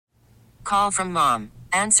Call from mom.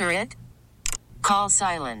 Answer it. Call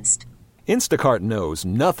silenced. Instacart knows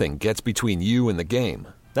nothing gets between you and the game.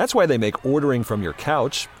 That's why they make ordering from your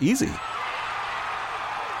couch easy.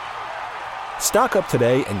 Stock up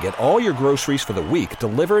today and get all your groceries for the week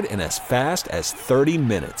delivered in as fast as 30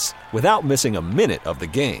 minutes without missing a minute of the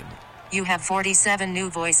game. You have 47 new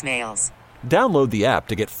voicemails. Download the app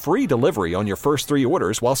to get free delivery on your first 3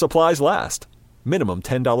 orders while supplies last. Minimum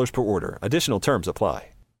 $10 per order. Additional terms apply.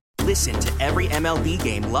 Listen to every MLB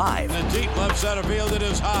game live. In the deep left center field, it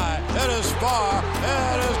is high, it is far,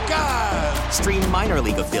 it is gone. Stream minor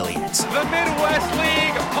league affiliates. The Midwest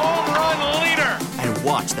League home run leader. And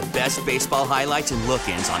watch the best baseball highlights and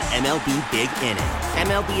look-ins on MLB Big Inning.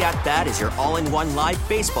 MLB At Bat is your all-in-one live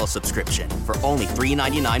baseball subscription for only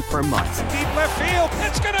 $3.99 per month. Deep left field,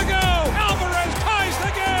 it's gonna go. Alvarez ties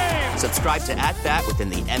the game. Subscribe to At Bat within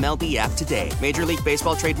the MLB app today. Major League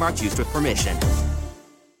Baseball trademarks used with permission.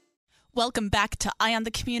 Welcome back to Eye on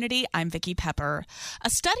the Community. I'm Vicki Pepper. A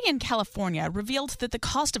study in California revealed that the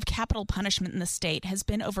cost of capital punishment in the state has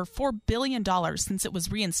been over $4 billion since it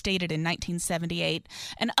was reinstated in 1978.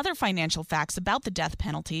 And other financial facts about the death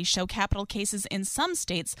penalty show capital cases in some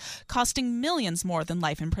states costing millions more than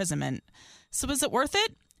life imprisonment. So is it worth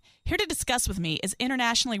it? Here to discuss with me is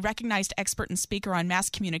internationally recognized expert and speaker on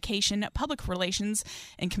mass communication, public relations,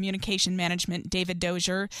 and communication management, David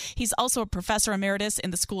Dozier. He's also a Professor Emeritus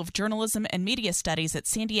in the School of Journalism and Media Studies at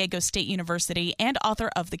San Diego State University and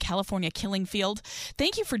author of The California Killing Field.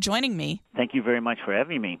 Thank you for joining me. Thank you very much for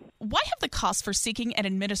having me. Why have the costs for seeking and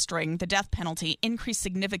administering the death penalty increased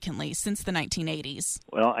significantly since the 1980s?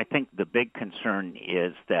 Well, I think the big concern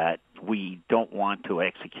is that we don't want to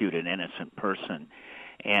execute an innocent person.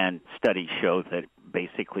 And studies show that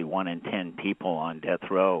basically 1 in 10 people on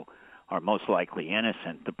death row are most likely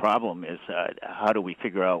innocent. The problem is how do we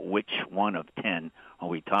figure out which one of 10 are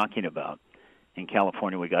we talking about? In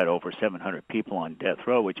California, we got over 700 people on death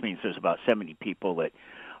row, which means there's about 70 people that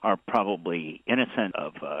are probably innocent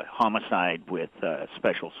of homicide with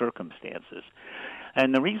special circumstances.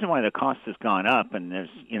 And the reason why the cost has gone up, and there's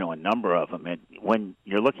a number of them, when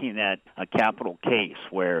you're looking at a capital case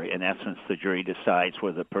where, in essence, the jury decides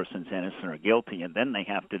whether the person's innocent or guilty, and then they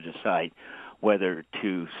have to decide whether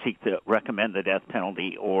to recommend the death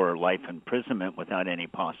penalty or life imprisonment without any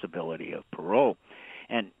possibility of parole.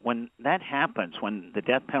 And when that happens, when the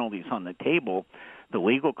death penalty is on the table, the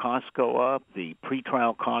legal costs go up, the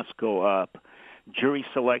pretrial costs go up, jury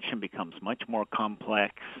selection becomes much more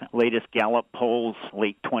complex. Latest Gallup polls,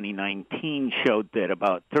 late 2019, showed that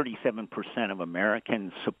about 37% of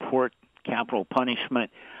Americans support capital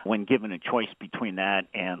punishment when given a choice between that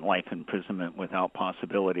and life imprisonment without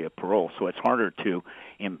possibility of parole. So it's harder to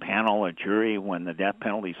impanel a jury when the death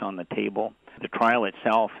penalty is on the table. The trial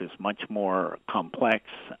itself is much more complex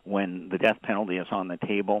when the death penalty is on the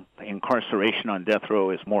table. Incarceration on death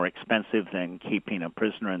row is more expensive than keeping a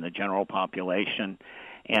prisoner in the general population.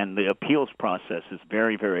 And the appeals process is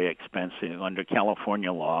very, very expensive. Under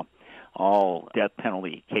California law, all death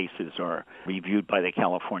penalty cases are reviewed by the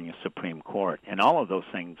California Supreme Court. And all of those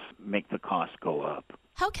things make the cost go up.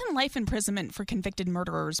 How can life imprisonment for convicted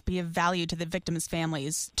murderers be of value to the victims'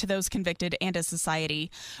 families, to those convicted, and to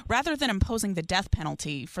society, rather than imposing the death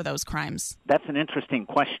penalty for those crimes? That's an interesting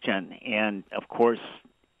question. And, of course,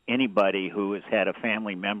 anybody who has had a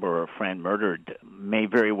family member or a friend murdered may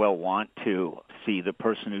very well want to see the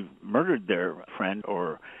person who murdered their friend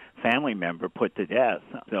or family member put to death.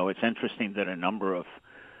 So it's interesting that a number of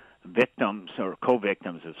victims, or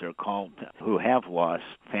co-victims as they're called, who have lost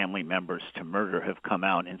family members to murder have come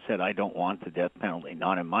out and said, I don't want the death penalty,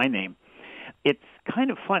 not in my name. It's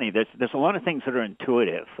kind of funny. There's a lot of things that are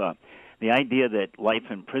intuitive. The idea that life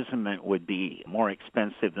imprisonment would be more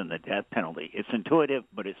expensive than the death penalty. It's intuitive,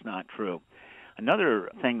 but it's not true. Another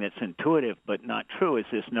thing that's intuitive but not true is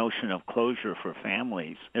this notion of closure for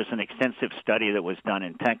families. There's an extensive study that was done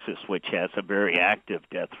in Texas, which has a very active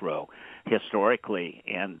death row historically,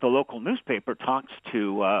 and the local newspaper talks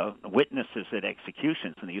to witnesses at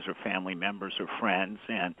executions, and these are family members or friends,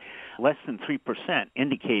 and less than 3%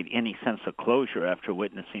 indicate any sense of closure after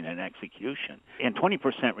witnessing an execution. And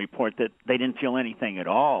 20% report that they didn't feel anything at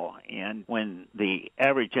all. And when the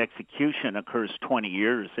average execution occurs 20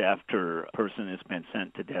 years after a person has been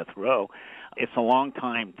sent to death row, it's a long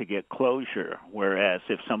time to get closure, whereas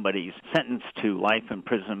if somebody's sentenced to life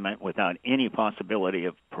imprisonment without any possibility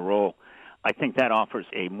of parole, I think that offers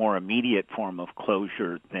a more immediate form of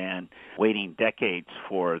closure than waiting decades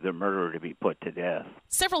for the murderer to be put to death.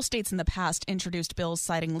 Several states in the past introduced bills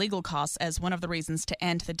citing legal costs as one of the reasons to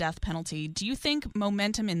end the death penalty. Do you think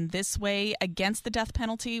momentum in this way against the death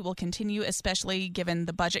penalty will continue, especially given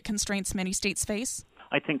the budget constraints many states face?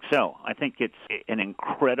 I think so. I think it's an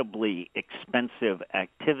incredibly expensive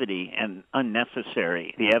activity and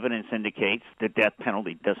unnecessary. The evidence indicates the death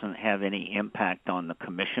penalty doesn't have any impact on the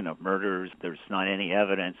commission of murders. There's not any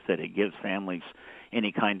evidence that it gives families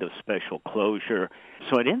any kind of special closure.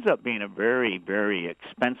 So it ends up being a very, very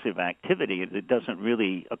expensive activity that doesn't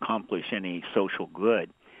really accomplish any social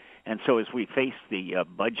good. And so as we face the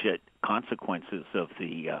budget consequences of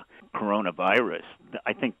the coronavirus,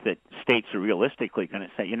 I think that states are realistically going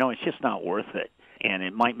to say, it's just not worth it. And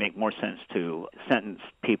it might make more sense to sentence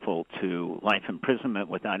people to life imprisonment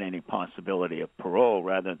without any possibility of parole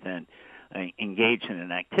rather than engage in an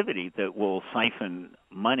activity that will siphon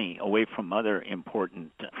money away from other important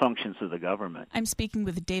functions of the government. I'm speaking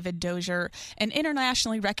with David Dozier, an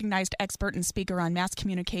internationally recognized expert and speaker on mass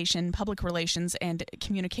communication, public relations, and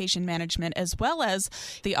communication management, as well as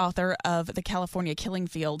the author of The California Killing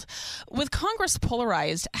Field. With Congress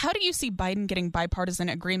polarized, how do you see Biden getting bipartisan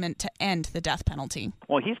agreement to end the death penalty?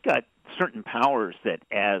 Well, he's got certain powers that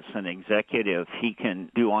as an executive he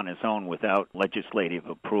can do on his own without legislative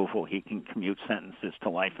approval. He can commute sentences to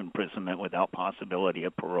life imprisonment without possibility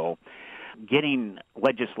of parole. Getting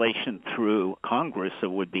legislation through Congress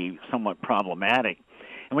would be somewhat problematic.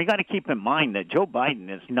 And we got to keep in mind that Joe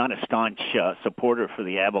Biden is not a staunch supporter for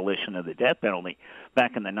the abolition of the death penalty.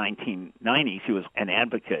 Back in the 1990s, he was an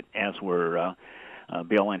advocate, as were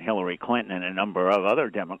Bill and Hillary Clinton and a number of other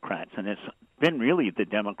Democrats. And it's been really the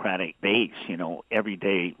Democratic base,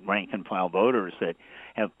 everyday rank-and-file voters that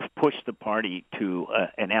have pushed the party to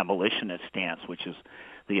an abolitionist stance, which is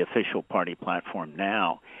the official party platform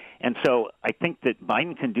now. And so I think that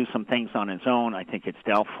Biden can do some things on his own. I think it's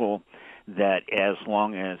doubtful that as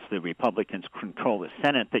long as the Republicans control the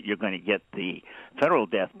Senate, that you're going to get the federal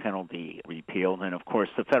death penalty repealed. And, of course,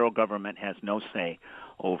 the federal government has no say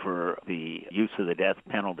over the use of the death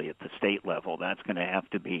penalty at the state level. That's going to have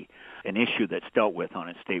to be an issue that's dealt with on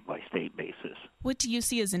a state-by-state basis. What do you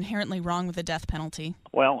see as inherently wrong with the death penalty?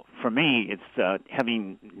 Well, for me, it's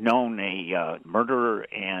having known a murderer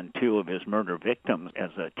and two of his murder victims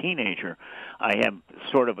as a teenager, I have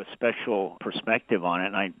sort of a special perspective on it,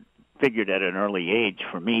 and I figured at an early age,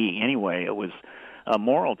 for me anyway, it was a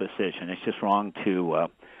moral decision. It's just wrong to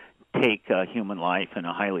take human life in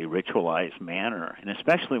a highly ritualized manner, and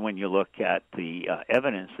especially when you look at the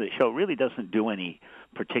evidence that show it really doesn't do any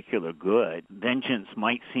particular good. Vengeance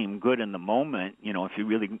might seem good in the moment, if you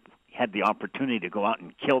really had the opportunity to go out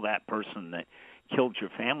and kill that person that killed your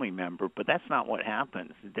family member, but that's not what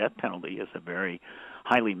happens. The death penalty is a very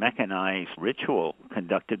highly mechanized ritual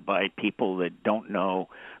conducted by people that don't know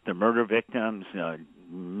the murder victims,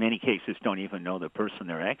 many cases don't even know the person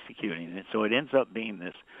they're executing. And so it ends up being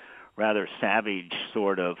this rather savage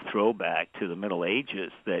sort of throwback to the Middle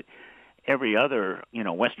Ages that every other,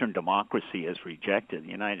 Western democracy has rejected. The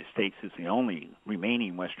United States is the only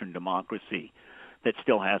remaining Western democracy that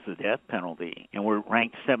still has the death penalty. And we're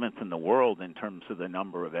ranked 7th in the world in terms of the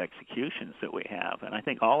number of executions that we have. And I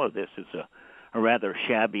think all of this is a rather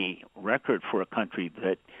shabby record for a country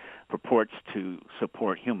that purports to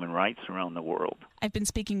support human rights around the world. I've been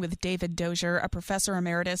speaking with David Dozier, a Professor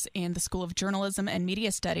Emeritus in the School of Journalism and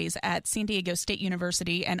Media Studies at San Diego State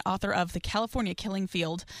University and author of The California Killing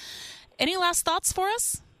Field. Any last thoughts for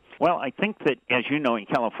us? Well, I think that, as you know, in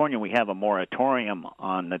California we have a moratorium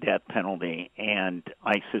on the death penalty, and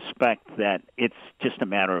I suspect that it's just a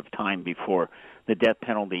matter of time before the death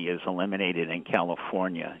penalty is eliminated in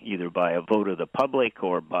California, either by a vote of the public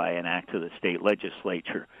or by an act of the state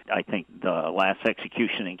legislature. I think the last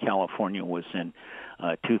execution in California was in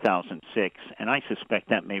 2006, and I suspect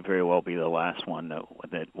that may very well be the last one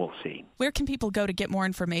that we'll see. Where can people go to get more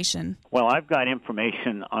information? Well, I've got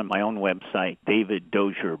information on my own website,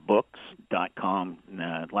 daviddozierbooks.com.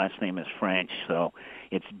 Last name is French, so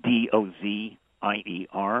it's Dozier.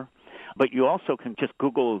 But you also can just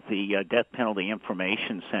Google the Death Penalty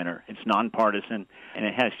Information Center. It's nonpartisan, and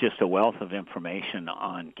it has just a wealth of information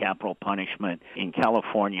on capital punishment in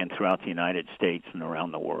California and throughout the United States and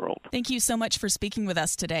around the world. Thank you so much for speaking with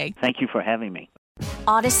us today. Thank you for having me.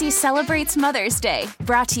 Odyssey celebrates Mother's Day,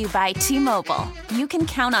 brought to you by T-Mobile. You can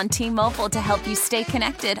count on T-Mobile to help you stay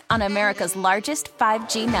connected on America's largest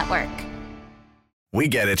 5G network. We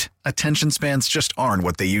get it. Attention spans just aren't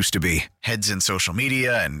what they used to be. Heads in social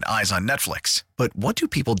media and eyes on Netflix. But what do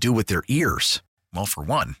people do with their ears? Well, for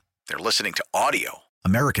one, they're listening to audio.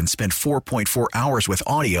 Americans spend 4.4 hours with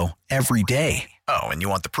audio every day. Oh, and you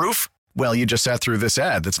want the proof? Well, you just sat through this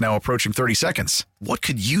ad that's now approaching 30 seconds. What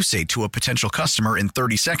could you say to a potential customer in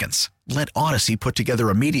 30 seconds? Let Odyssey put together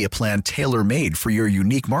a media plan tailor-made for your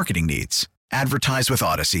unique marketing needs. Advertise with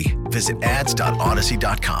Odyssey. Visit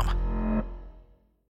ads.odyssey.com.